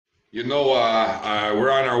You know, we're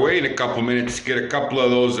on our way in a couple minutes to get a couple of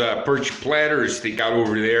those Perch Platters they got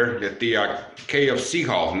over there at the KFC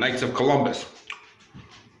Hall, Knights of Columbus.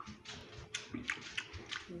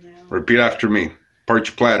 Repeat after me.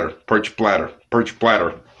 Perch Platter, Perch Platter, Perch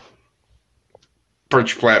Platter.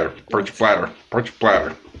 Perch Platter, Perch Platter, Perch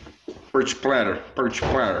Platter. Perch Platter, Perch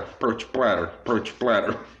Platter, Perch Platter, Perch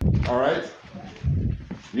Platter. All right?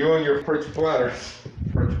 You and your Perch Platters.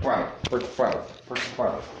 Perch Platter, Perch Platter, Perch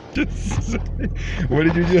Platter. What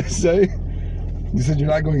did you just say? You said you're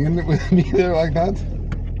not going in with me there like that?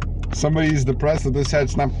 Somebody's depressed that this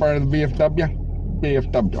hat's not part of the BFW?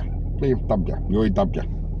 BFW. BFW. UAW.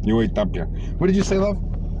 UAW. What did you say, love?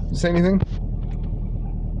 Did you say anything?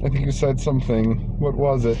 I think you said something. What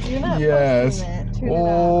was it? You're not yes.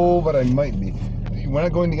 Oh, but I might be. We're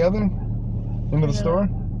not going together into the store?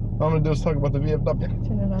 All I'm going to do is talk about the VFW.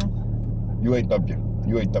 Turn it off. UAW.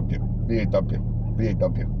 UAW. VAW.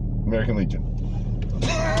 VAW. American Legion.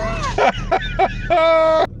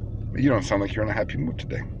 You don't sound like you're in a happy mood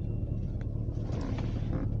today.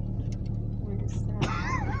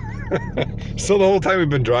 So the whole time we've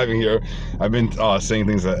been driving here, I've been saying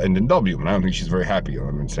things in W, and I don't think she's very happy.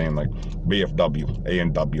 I've been saying like BFW,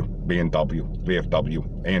 A&W, B&W, VFW,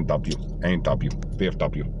 A&W, A&W,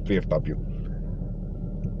 VFW, VFW.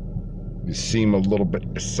 You seem a little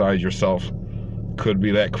bit beside yourself. Could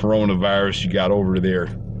be that coronavirus you got over there.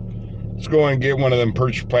 Let's go and get one of them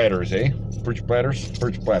Perch Platters, eh? Perch Platters?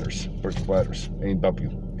 Perch Platters. Perch Platters.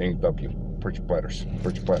 A&W. A&W. Perch Platters.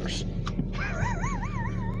 Perch Platters.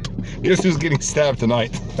 Guess who's getting stabbed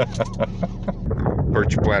tonight?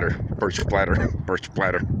 Perch Platter. Perch Platter. Perch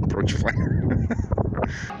Platter. Perch Platter.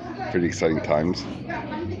 Pretty exciting times.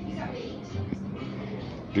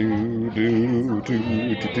 Do do do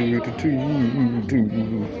do do do do.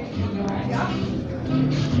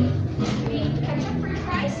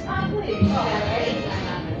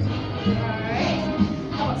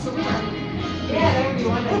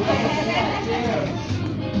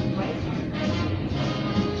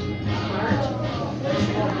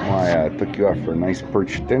 Why, I took you out for a nice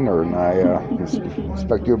perch dinner, and I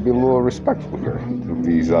expect you to be a little respectful here. With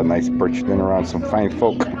these nice perch dinner on some fine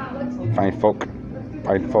folk. Fine folk.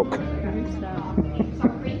 Fine folk.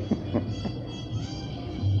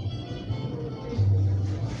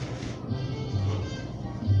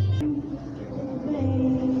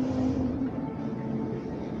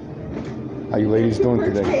 How you ladies doing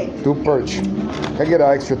today? Two perch. Can I get an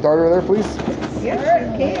extra tartar there, please? Yes,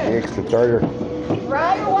 you can. The extra tartar.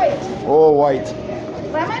 Rye or white? Oh, white.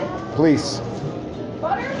 Lemon? Please.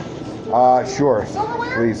 Butter? Sure.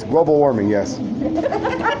 Silverware? Please. Global warming, yes.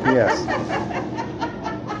 Yes.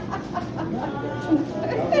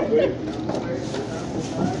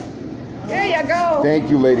 There you go. Thank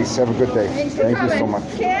you, ladies. Have a good day. Thanks for Thank coming. you so much.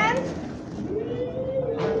 Ken?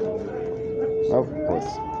 Of course.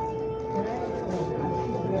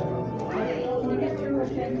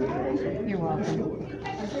 You're welcome.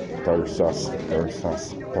 Tartar sauce. Tartar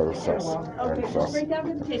sauce. Tartar sauce. Tartar sauce.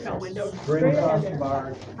 Tartar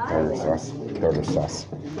sauce. Tartar sauce.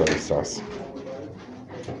 Tartar sauce.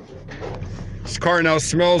 This car now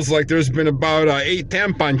smells like there's been about 8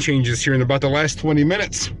 tampon changes here in about the last 20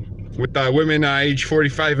 minutes with women age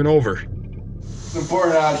 45 and over. It's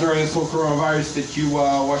important during this whole coronavirus that you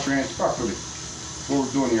wash your hands properly. That's what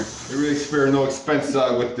we're doing here. They really spare no expense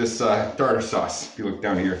with this tartar sauce. If you look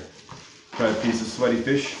down here, try a piece of sweaty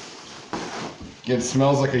fish. Again, it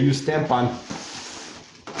smells like a used tampon.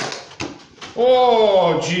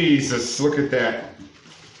 Oh, Jesus, look at that.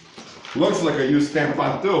 Looks like a used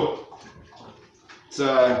tampon too. It's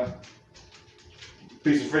a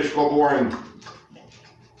piece of fish global warming.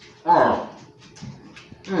 Oh.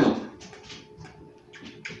 Mm.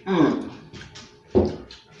 Mm.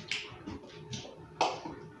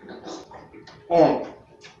 Oh.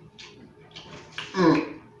 Mm.